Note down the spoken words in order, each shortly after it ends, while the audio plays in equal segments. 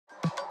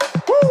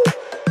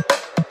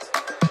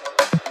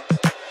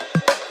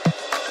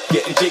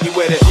jiggy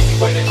with it.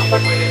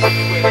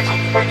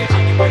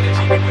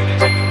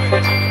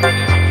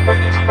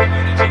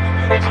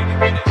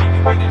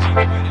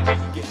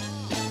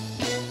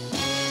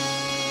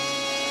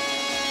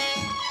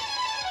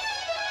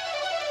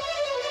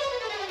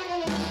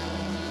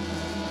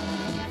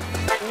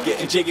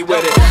 Getting jiggy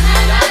with it.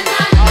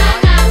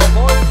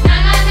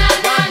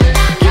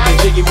 Getting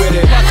jiggy with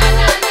it.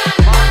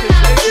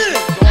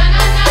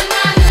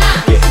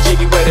 Getting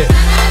jiggy with it.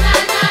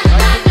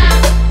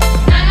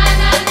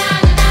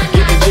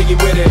 Getting jiggy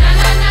with it.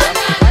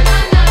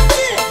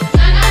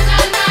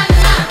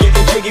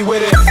 Getting jiggy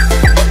with it.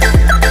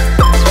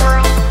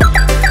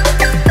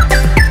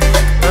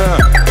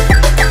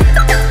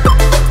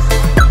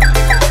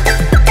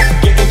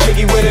 Getting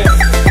jiggy with it.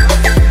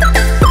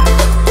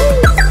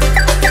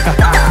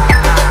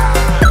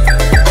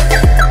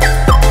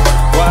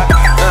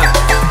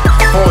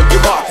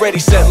 Ready,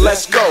 set,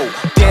 let's go.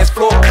 Dance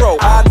floor pro.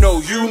 I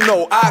know, you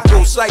know, I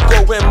go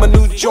psycho when my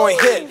new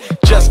joint hit.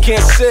 Just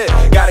can't sit,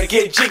 gotta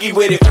get jiggy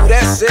with it. Ooh,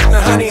 that's it.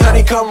 Now honey,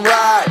 honey, come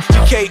ride.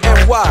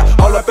 GKNY,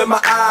 all up in my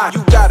eye.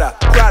 You got a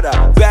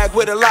Prada bag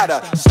with a lot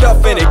of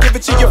stuff in it. Give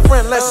it to your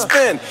friend, let's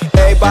spin.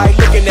 Everybody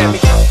looking at me.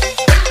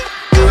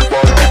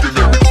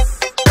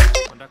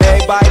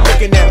 Everybody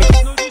looking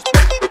at me.